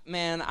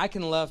 I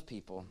can love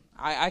people.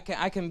 I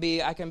can be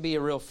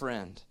a real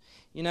friend.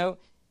 You know,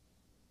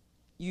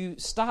 you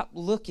stop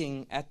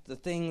looking at the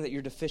thing that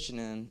you're deficient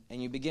in,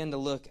 and you begin to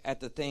look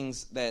at the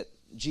things that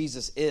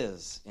Jesus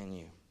is in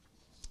you.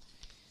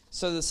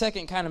 So the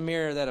second kind of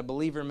mirror that a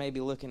believer may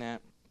be looking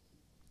at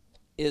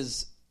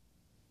is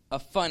a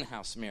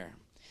funhouse mirror.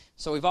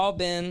 So we've all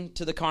been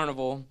to the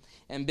carnival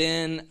and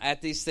been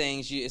at these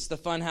things. It's the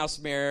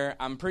funhouse mirror.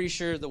 I'm pretty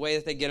sure the way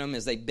that they get them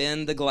is they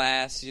bend the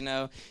glass, you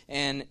know,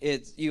 and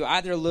you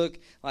either look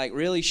like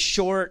really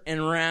short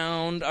and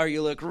round, or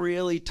you look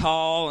really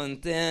tall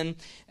and thin,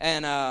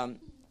 and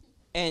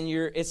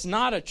it's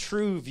not a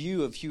true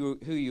view of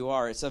who you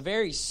are. It's a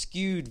very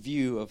skewed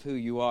view of who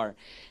you are.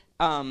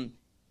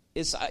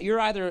 You're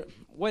either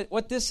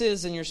what this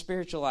is in your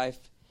spiritual life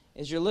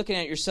is you're looking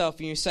at yourself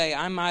and you say,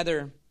 I'm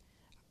either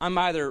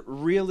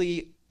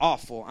really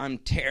awful, I'm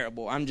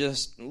terrible,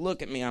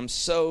 look at me, I'm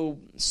so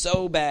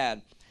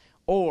bad.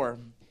 Or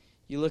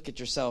you look at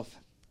yourself,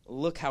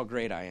 look how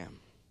great I am.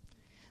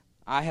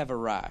 I have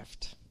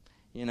arrived.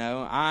 You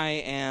know,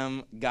 I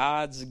am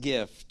God's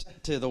gift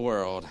to the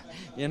world,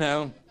 you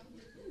know.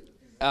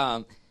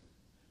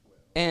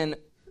 And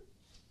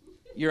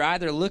you're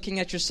either looking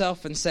at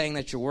yourself and saying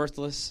that you're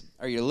worthless,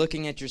 or you're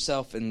looking at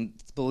yourself and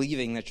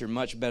believing that you're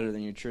much better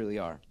than you truly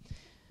are.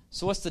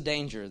 So what's the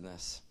danger in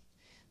this?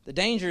 The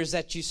danger is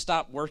that you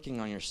stop working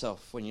on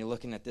yourself when you're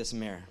looking at this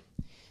mirror.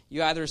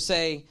 You either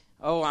say,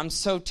 oh, I'm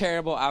so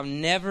terrible, I'll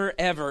never,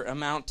 ever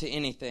amount to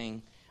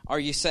anything. Or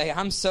you say,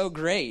 I'm so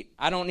great,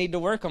 I don't need to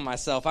work on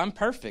myself, I'm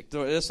perfect,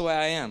 this is the way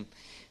I am.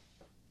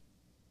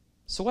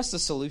 So what's the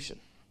solution?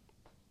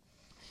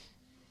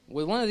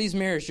 With one of these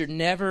mirrors, you're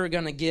never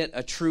going to get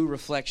a true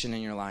reflection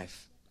in your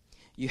life.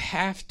 You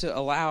have to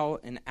allow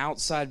an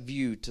outside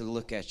view to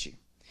look at you.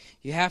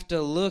 You have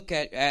to look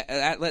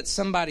at let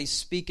somebody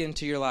speak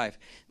into your life.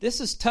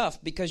 This is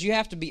tough because you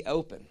have to be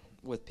open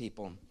with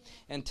people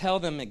and tell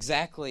them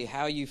exactly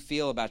how you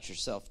feel about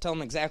yourself. Tell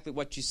them exactly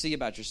what you see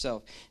about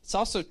yourself. It's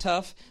also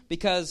tough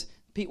because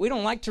we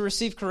don't like to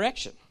receive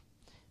correction.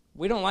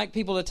 We don't like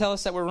people to tell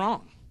us that we're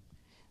wrong.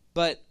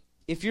 But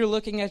if you're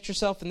looking at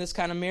yourself in this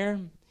kind of mirror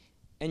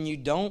and you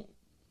don't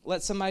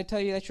let somebody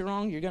tell you that you're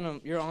wrong,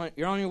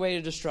 you're on your way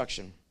to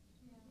destruction.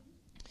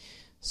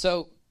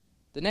 So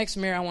the next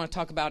mirror I want to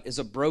talk about is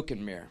a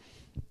broken mirror.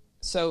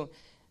 So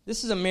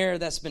this is a mirror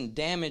that's been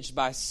damaged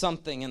by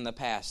something in the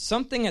past.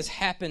 Something has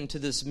happened to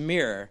this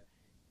mirror,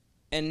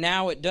 and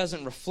now it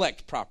doesn't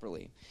reflect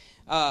properly.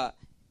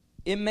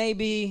 It may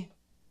be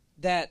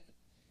that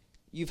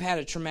you've had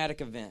a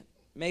traumatic event.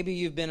 Maybe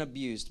you've been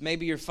abused.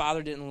 Maybe your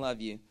father didn't love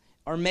you.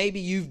 Or maybe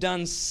you've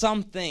done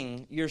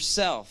something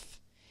yourself,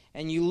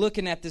 and you're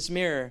looking at this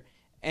mirror,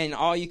 and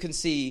all you can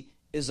see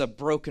is a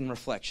broken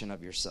reflection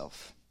of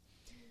yourself.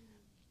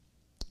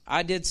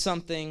 I did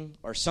something,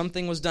 or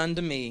something was done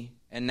to me,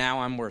 and now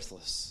I'm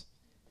worthless.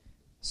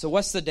 So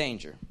what's the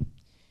danger?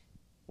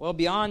 Well,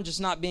 beyond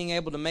just not being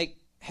able to make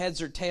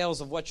heads or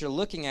tails of what you're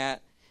looking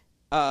at,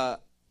 a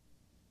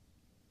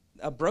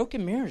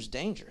broken mirror is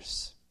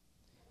dangerous.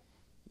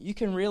 You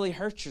can really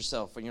hurt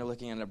yourself when you're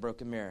looking at a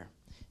broken mirror.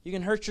 You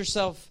can hurt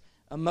yourself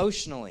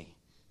emotionally,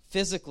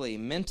 physically,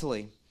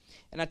 mentally.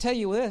 And I tell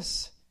you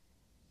this,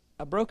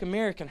 a broken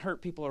mirror can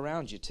hurt people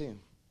around you too.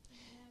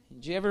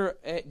 Do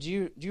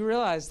you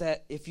realize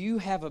that if you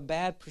have a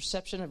bad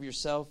perception of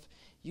yourself,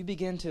 you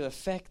begin to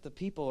affect the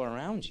people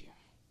around you?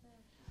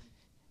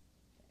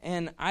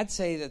 And I'd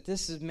say that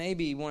this is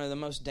maybe one of the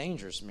most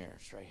dangerous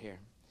mirrors right here,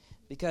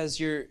 because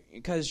you're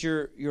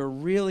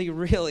really,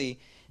 really,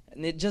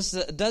 and it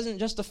doesn't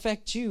just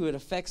affect you; it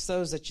affects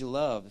those that you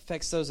love, it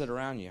affects those that are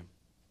around you.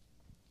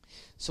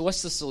 So,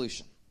 what's the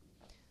solution?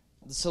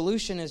 The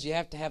solution is you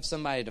have to have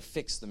somebody to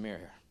fix the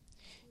mirror.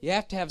 You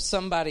have to have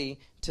somebody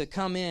to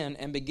come in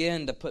and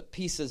begin to put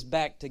pieces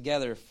back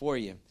together for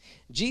you.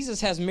 Jesus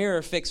has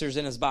mirror fixers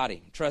in his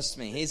body. Trust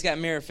me, he's got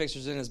mirror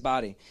fixers in his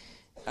body.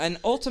 And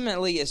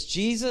ultimately, it's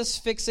Jesus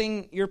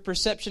fixing your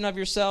perception of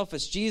yourself.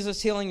 It's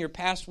Jesus healing your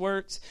past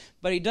works.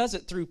 But he does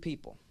it through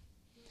people.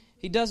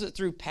 He does it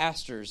through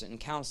pastors and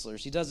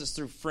counselors. He does it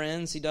through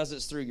friends. He does it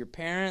through your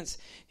parents.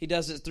 He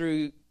does it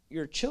through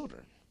your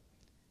children.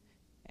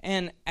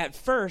 And at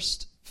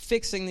first,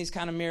 fixing these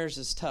kind of mirrors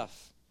is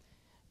tough,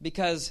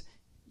 because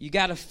you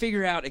got to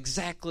figure out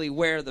exactly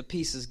where the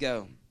pieces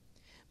go.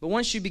 But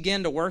once you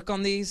begin to work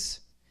on these,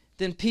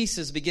 then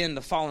pieces begin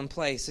to fall in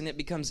place, and it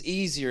becomes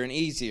easier and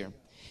easier.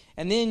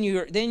 And then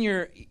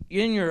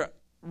you're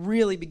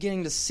really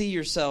beginning to see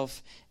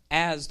yourself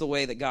as the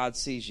way that God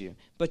sees you.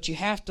 But you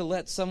have to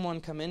let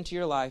someone come into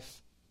your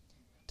life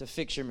to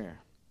fix your mirror.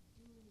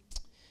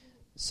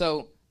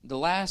 So the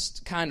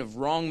last kind of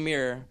wrong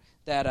mirror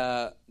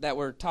that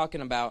we're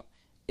talking about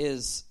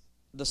is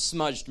the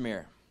smudged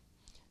mirror.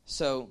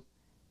 So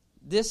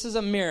this is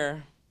a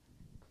mirror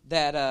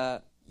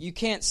that you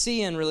can't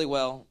see in really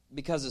well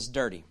because it's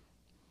dirty.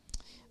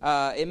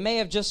 It may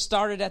have just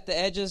started at the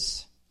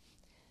edges,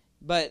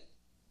 but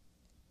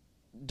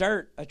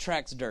dirt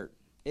attracts dirt.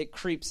 It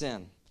creeps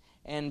in,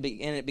 and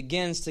it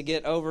begins to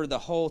get over the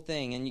whole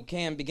thing, and you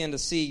can begin to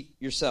see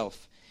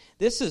yourself.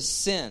 This is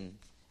sin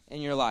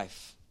in your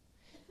life.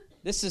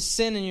 This is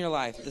sin in your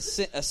life.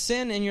 A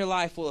sin in your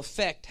life will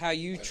affect how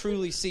you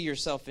truly see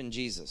yourself in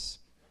Jesus.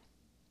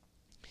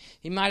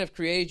 He might have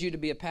created you to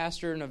be a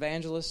pastor, an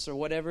evangelist, or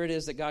whatever it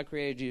is that God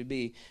created you to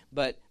be,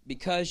 but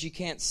because you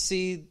can't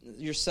see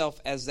yourself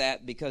as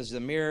that because the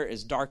mirror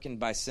is darkened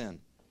by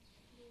sin.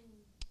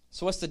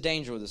 So what's the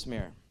danger with this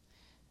mirror?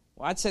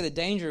 Well, I'd say the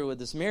danger with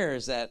this mirror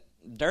is that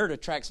dirt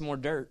attracts more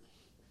dirt,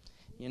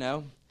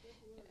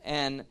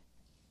 and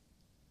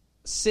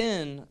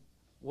sin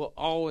will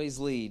always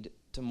lead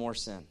to more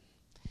sin.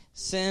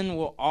 Sin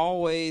will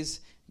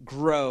always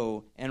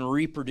grow and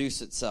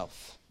reproduce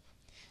itself.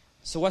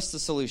 So what's the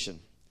solution?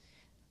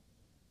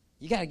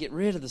 You got to get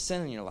rid of the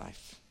sin in your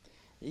life.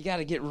 You got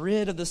to get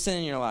rid of the sin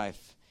in your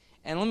life.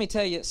 And let me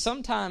tell you,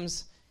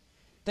 sometimes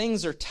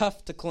things are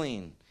tough to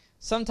clean.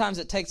 Sometimes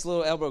it takes a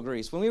little elbow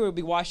grease. When we would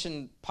be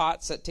washing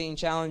pots at Teen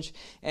Challenge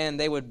and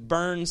they would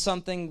burn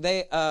something,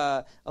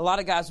 a lot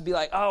of guys would be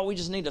like, oh, we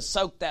just need to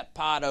soak that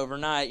pot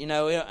overnight.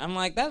 I'm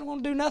like, that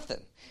won't do nothing.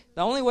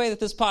 The only way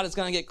that this pot is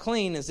going to get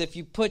clean is if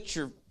you put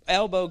your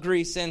elbow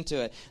grease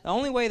into it. The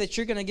only way that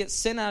you're going to get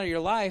sin out of your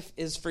life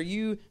is for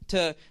you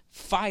to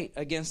fight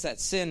against that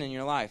sin in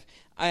your life.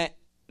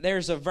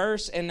 There's a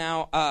verse, and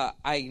now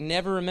I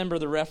never remember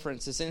the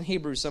reference. It's in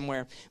Hebrew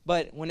somewhere.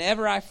 But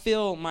whenever I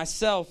feel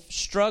myself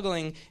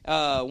struggling,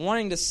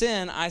 wanting to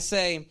sin, I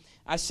say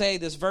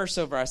this verse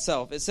over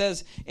myself. It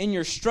says, in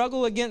your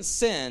struggle against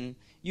sin,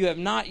 you have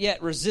not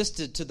yet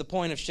resisted to the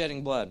point of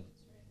shedding blood.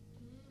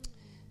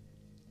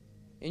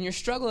 In your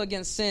struggle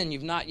against sin,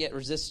 you've not yet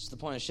resisted to the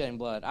point of shedding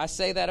blood. I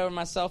say that over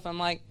myself. I'm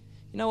like,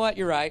 you know what?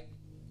 You're right.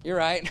 You're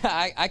right.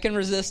 I can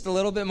resist a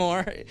little bit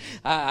more.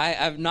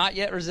 I've not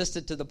yet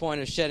resisted to the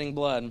point of shedding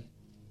blood.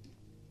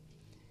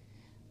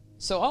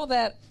 So all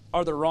that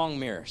are the wrong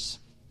mirrors.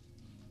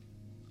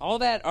 All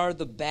that are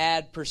the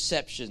bad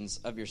perceptions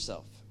of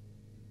yourself.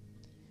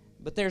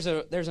 But there's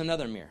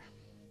another mirror.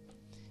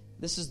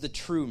 This is the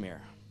true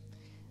mirror.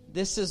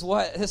 This is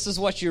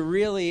what you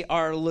really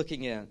are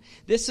looking at.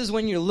 This is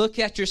when you look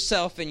at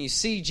yourself and you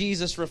see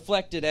Jesus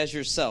reflected as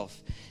yourself.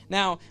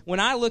 Now, when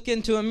I look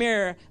into a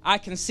mirror, I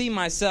can see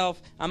myself.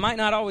 I might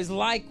not always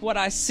like what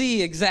I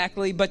see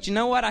exactly, but you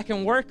know what? I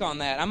can work on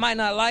that. I might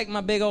not like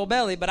my big old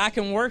belly, but I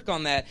can work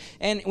on that.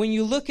 And when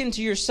you look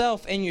into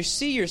yourself and you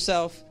see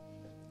yourself,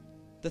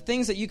 the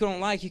things that you don't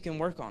like, you can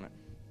work on it.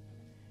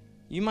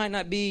 You might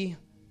not be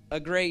a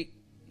great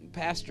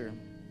pastor,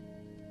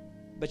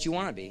 but you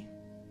want to be.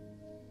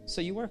 So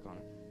you work on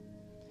it.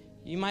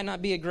 You might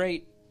not be a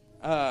great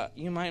coworker.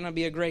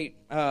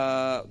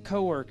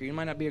 You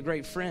might not be a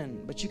great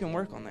friend, but you can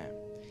work on that.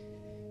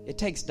 It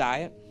takes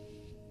diet,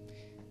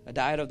 a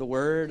diet of the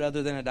Word,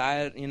 other than a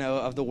diet,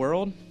 of the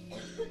world.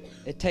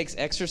 It takes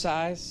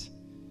exercise.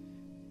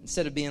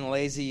 Instead of being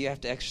lazy, you have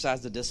to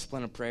exercise the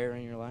discipline of prayer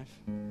in your life.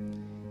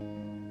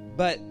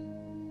 But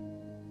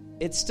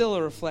it's still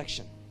a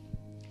reflection.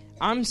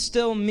 I'm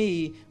still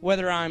me,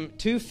 whether I'm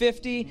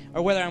 250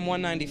 or whether I'm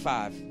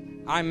 195.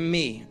 I'm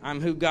me. I'm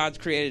who God's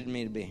created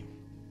me to be.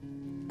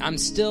 I'm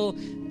still,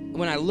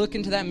 when I look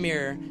into that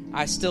mirror,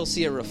 I still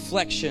see a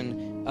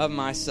reflection of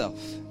myself.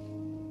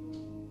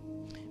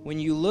 When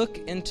you look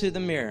into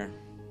the mirror,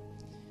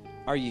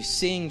 are you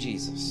seeing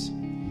Jesus?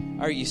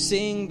 Are you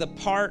seeing the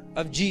part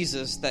of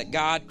Jesus that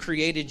God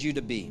created you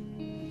to be?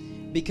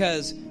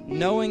 Because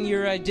knowing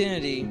your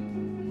identity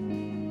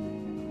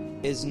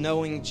is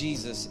knowing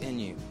Jesus in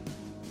you.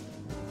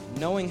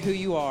 Knowing who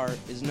you are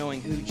is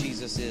knowing who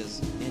Jesus is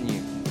in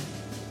you.